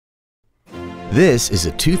This is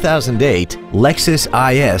a 2008 Lexus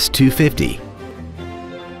IS 250.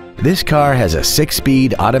 This car has a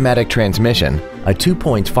 6-speed automatic transmission, a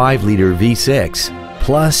 2.5-liter V6.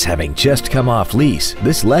 Plus, having just come off lease,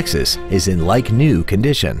 this Lexus is in like-new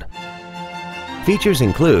condition. Features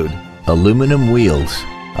include aluminum wheels,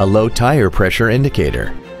 a low tire pressure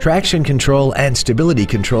indicator, traction control and stability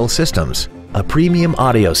control systems, a premium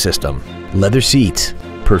audio system, leather seats,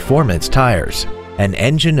 performance tires, an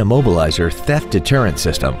engine immobilizer theft deterrent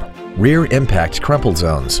system, rear impact crumple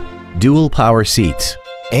zones, dual power seats,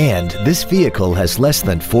 and this vehicle has less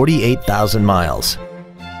than 48,000 miles.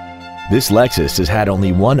 This Lexus has had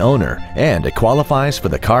only one owner and it qualifies for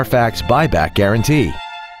the Carfax buyback guarantee.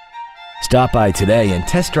 Stop by today and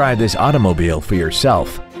test drive this automobile for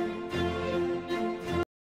yourself.